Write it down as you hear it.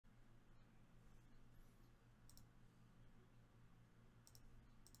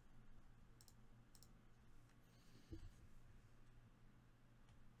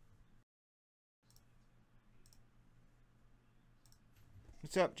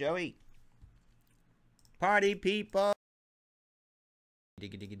What's up, Joey? Party people.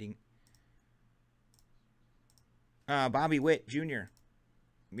 Digga digga ding. Bobby Witt Jr.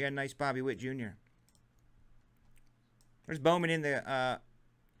 We had a nice Bobby Witt Jr. There's Bowman in the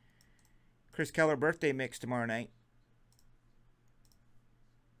Chris Keller birthday mix tomorrow night.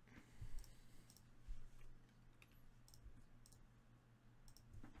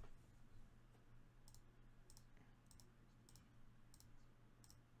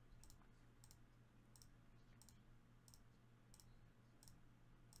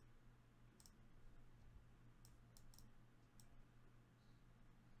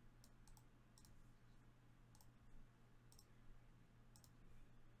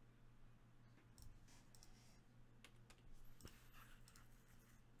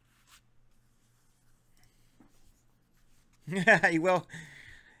 He will.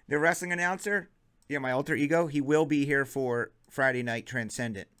 The wrestling announcer, yeah, my alter ego, he will be here for Friday Night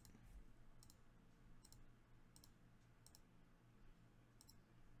Transcendent.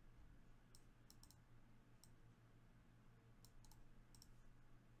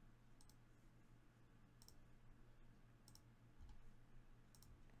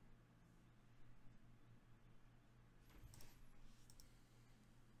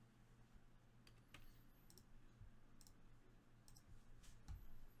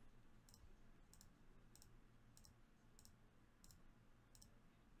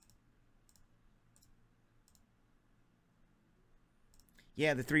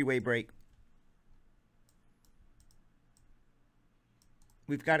 Yeah, the three-way break.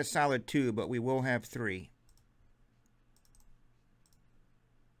 We've got a solid 2, but we will have 3.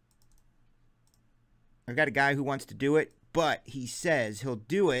 I've got a guy who wants to do it, but he says he'll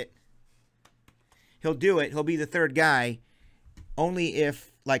do it. He'll do it. He'll be the third guy only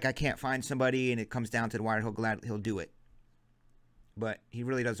if, like, I can't find somebody and it comes down to the wire. He'll do it. But he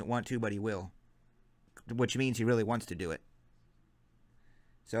really doesn't want to, but he will. Which means he really wants to do it.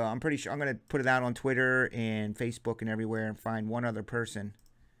 So I'm pretty sure I'm going to put it out on Twitter and Facebook and everywhere and find one other person.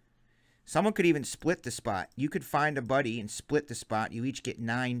 Someone could even split the spot. You could find a buddy and split the spot. You each get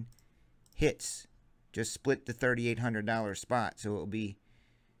 9 hits. Just split the $3,800 spot. So it'll be,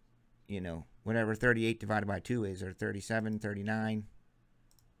 you know, whatever 38 divided by 2 is, or 37, 39.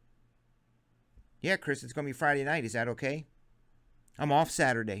 Yeah, Chris, it's going to be Friday night. Is that okay? I'm off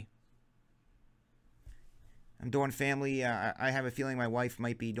Saturday. I'm doing family. I have a feeling my wife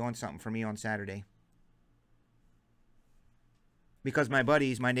might be doing something for me on Saturday. Because my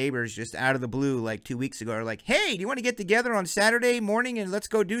buddies, my neighbors, just out of the blue, like 2 weeks ago, are like, hey, do you want to get together on Saturday morning and let's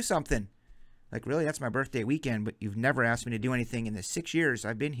go do something? Like, really? That's my birthday weekend, but you've never asked me to do anything in the 6 years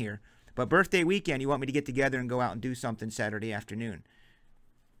I've been here. But birthday weekend, you want me to get together and go out and do something Saturday afternoon.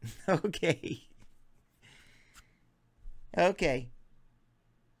 Okay. Okay.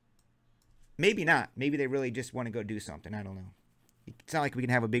 Maybe not. Maybe they really just want to go do something. I don't know. It's not like we can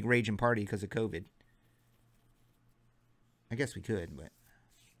have a big raging party because of COVID. I guess we could, but...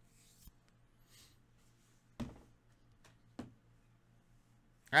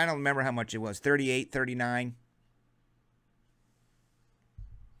 I don't remember how much it was. 38, 39.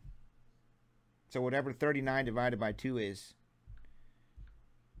 So whatever 39 divided by 2 is.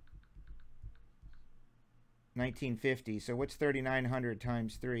 1950. So what's 3,900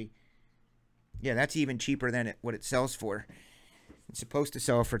 times 3? Yeah, that's even cheaper than what it sells for. It's supposed to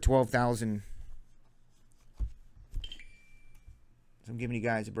sell for $12,000. So I'm giving you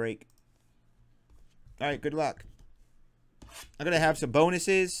guys a break. All right, good luck. I'm gonna have some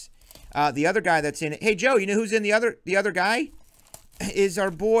bonuses. The other guy that's in it. Hey Joe, you know who's in the other guy? Is our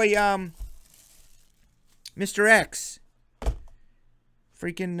boy Mr. X.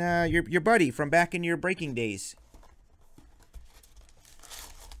 Freaking your buddy from back in your breaking days.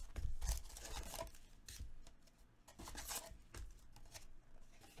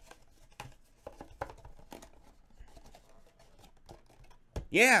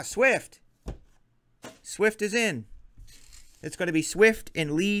 Yeah, Swift. Swift is in. It's going to be Swift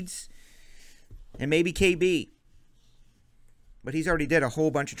and Leeds and maybe KB. But he's already did a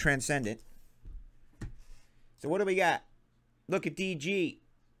whole bunch of Transcendent. So what do we got? Look at DG.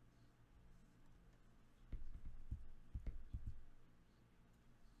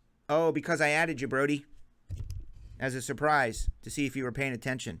 Oh, because I added you, Brody. As a surprise to see if you were paying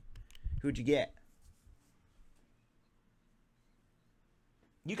attention. Who'd you get?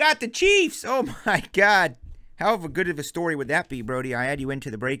 You got the Chiefs. Oh, my God. How good of a story would that be, Brody? I add you into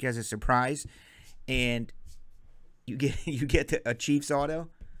the break as a surprise, and you get a Chiefs auto.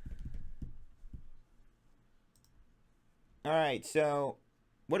 All right, so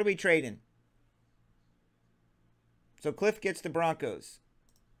what are we trading? So Cliff gets the Broncos.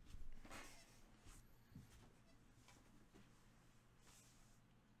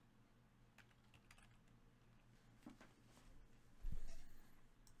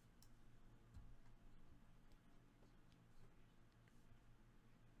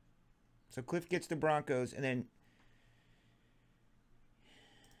 So Cliff gets the Broncos, and then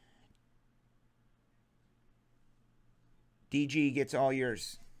DG gets all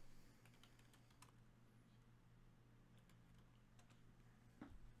yours.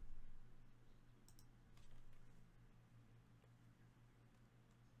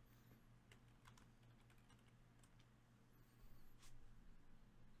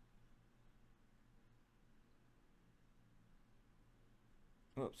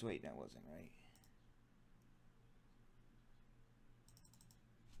 Oops, wait, that wasn't right.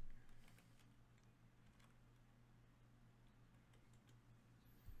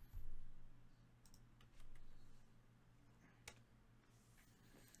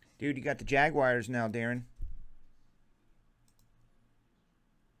 Dude, you got the Jaguars now, Darren.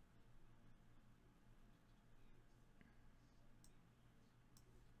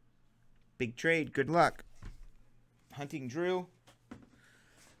 Big trade. Good luck. Hunting Drew.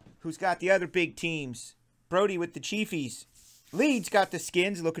 Who's got the other big teams? Brody with the Chiefies. Leeds got the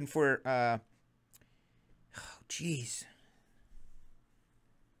Skins looking for, oh, jeez.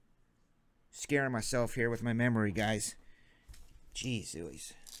 Scaring myself here with my memory, guys. Jeez,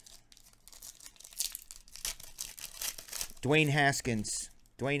 Louise. Dwayne Haskins.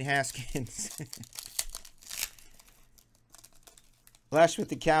 Dwayne Haskins. Lush with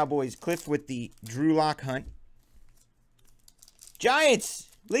the Cowboys. Cliff with the Drew Lock Hunt. Giants.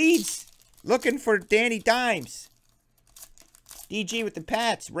 Leeds. Looking for Danny Dimes. DG with the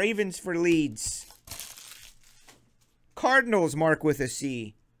Pats. Ravens for Leeds. Cardinals, Mark with a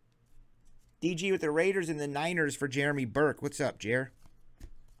C. DG with the Raiders and the Niners for Jeremy Burke. What's up, Jer?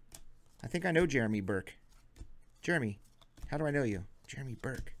 I think I know Jeremy Burke. Jeremy, how do I know you? Jeremy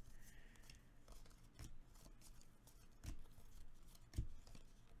Burke.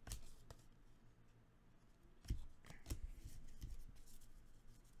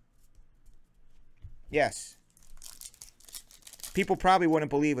 Yes. People probably wouldn't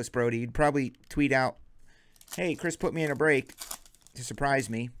believe us, Brody. You'd probably tweet out, hey, Chris put me in a break to surprise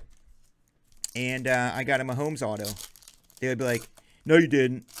me. And I got him a Mahomes auto. They would be like, no, you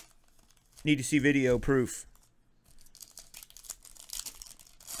didn't. Need to see video proof.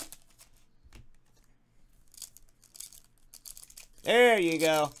 There you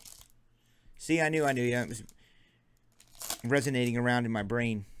go. See, I knew you. It was resonating around in my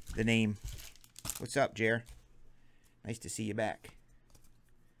brain, the name. What's up, Jer? Nice to see you back.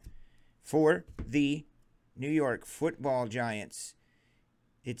 For the New York Football Giants,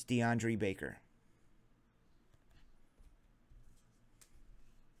 it's DeAndre Baker.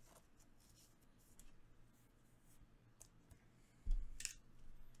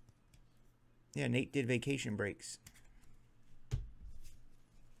 Yeah, Nate did vacation breaks.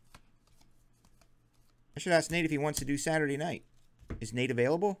 I should ask Nate if he wants to do Saturday night. Is Nate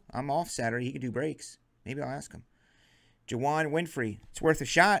available? I'm off Saturday. He can do breaks. Maybe I'll ask him. Jawan Winfrey. It's worth a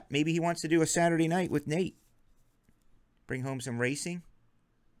shot. Maybe he wants to do a Saturday night with Nate. Bring home some racing.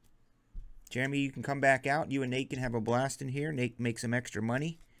 Jeremy, you can come back out. You and Nate can have a blast in here. Nate make some extra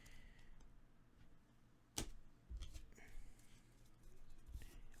money.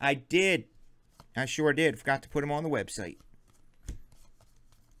 I did. I sure did. Forgot to put him on the website.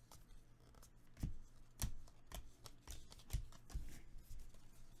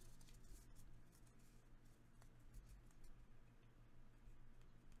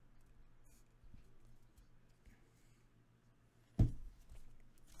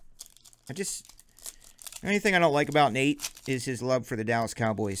 The only thing I don't like about Nate is his love for the Dallas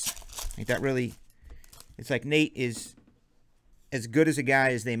Cowboys. Like that really, it's like Nate is as good as a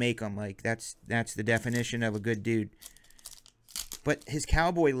guy as they make him. Like that's the definition of a good dude. But his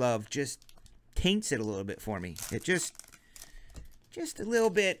Cowboy love just taints it a little bit for me. It just a little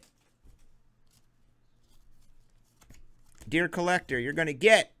bit. Dear collector, you're going to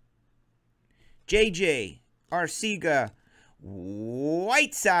get JJ Arcega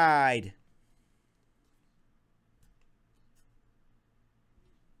Whiteside.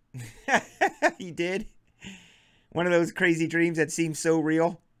 You did? One of those crazy dreams that seems so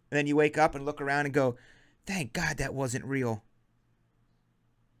real. And then you wake up and look around and go, thank God that wasn't real.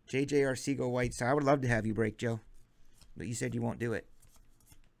 JJ Arcega Whiteside. I would love to have you break, Joe. But you said you won't do it.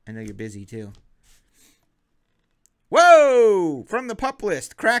 I know you're busy, too. Whoa! From the pup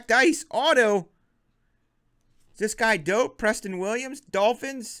list. Cracked Ice Auto. Is this guy dope? Preston Williams?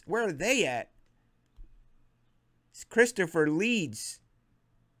 Dolphins? Where are they at? It's Christopher Leeds.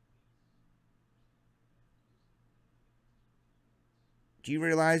 Do you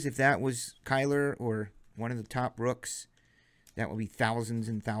realize if that was Kyler or one of the top rooks, that would be thousands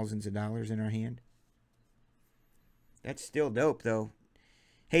and thousands of dollars in our hand? That's still dope, though.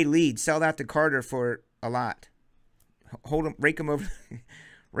 Hey, Lead, sell that to Carter for a lot. Hold him, rake him over,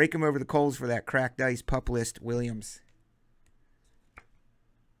 rake him over the coals for that cracked ice pup list Williams.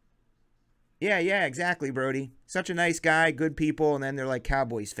 Yeah, exactly, Brody. Such a nice guy, good people, and then they're like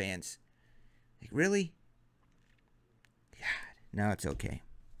Cowboys fans. Like, really? God, no, it's okay.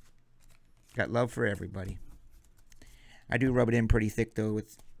 Got love for everybody. I do rub it in pretty thick, though,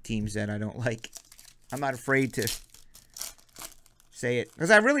 with teams that I don't like. I'm not afraid to say it, because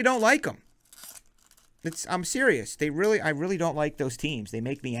I really don't like them. I'm serious. I really don't like those teams. They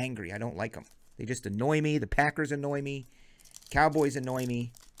make me angry. I don't like them. They just annoy me. The Packers annoy me. Cowboys annoy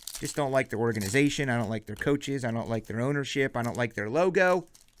me. Just don't like their organization. I don't like their coaches. I don't like their ownership. I don't like their logo.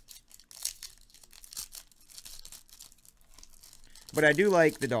 But I do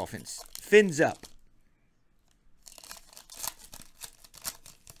like the Dolphins. Fins up.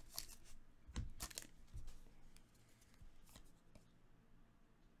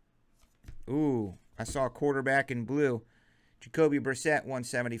 Ooh, I saw a quarterback in blue. Jacoby Brissett,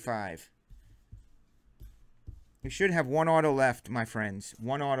 175. You should have one auto left, my friends.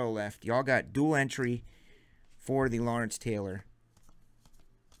 One auto left. Y'all got dual entry for the Lawrence Taylor.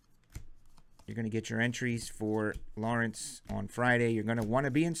 You're going to get your entries for Lawrence on Friday. You're going to want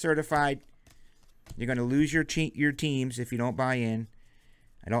to be in certified. You're going to lose your teams if you don't buy in.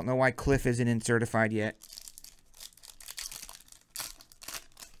 I don't know why Cliff isn't in certified yet.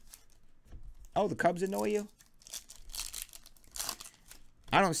 Oh, the Cubs annoy you?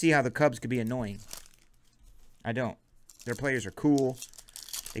 I don't see how the Cubs could be annoying. I don't. Their players are cool.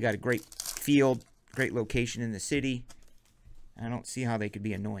 They got a great field, great location in the city. I don't see how they could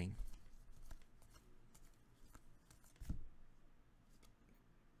be annoying.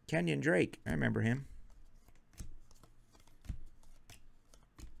 Kenyon Drake. I remember him.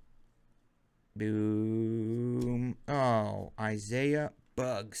 Boom. Oh, Isaiah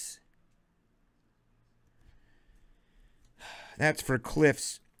Bugs. That's for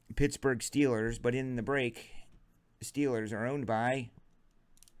Cliff's Pittsburgh Steelers, but in the break, the Steelers are owned by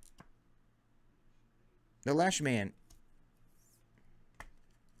the Lash Man.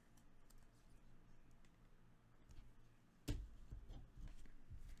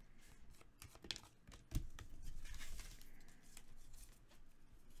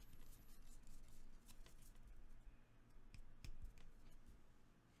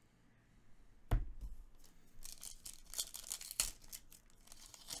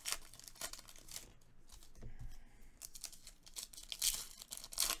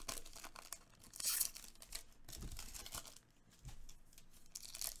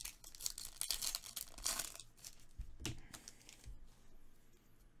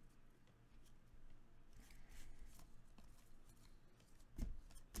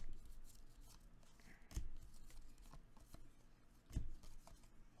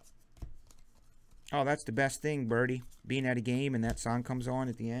 Oh, that's the best thing, Birdie. Being at a game and that song comes on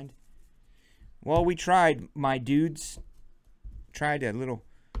at the end. Well, we tried, my dudes. Tried a little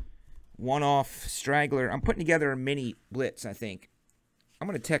one-off straggler. I'm putting together a mini blitz, I think. I'm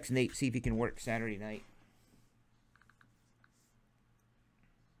going to text Nate, see if he can work Saturday night.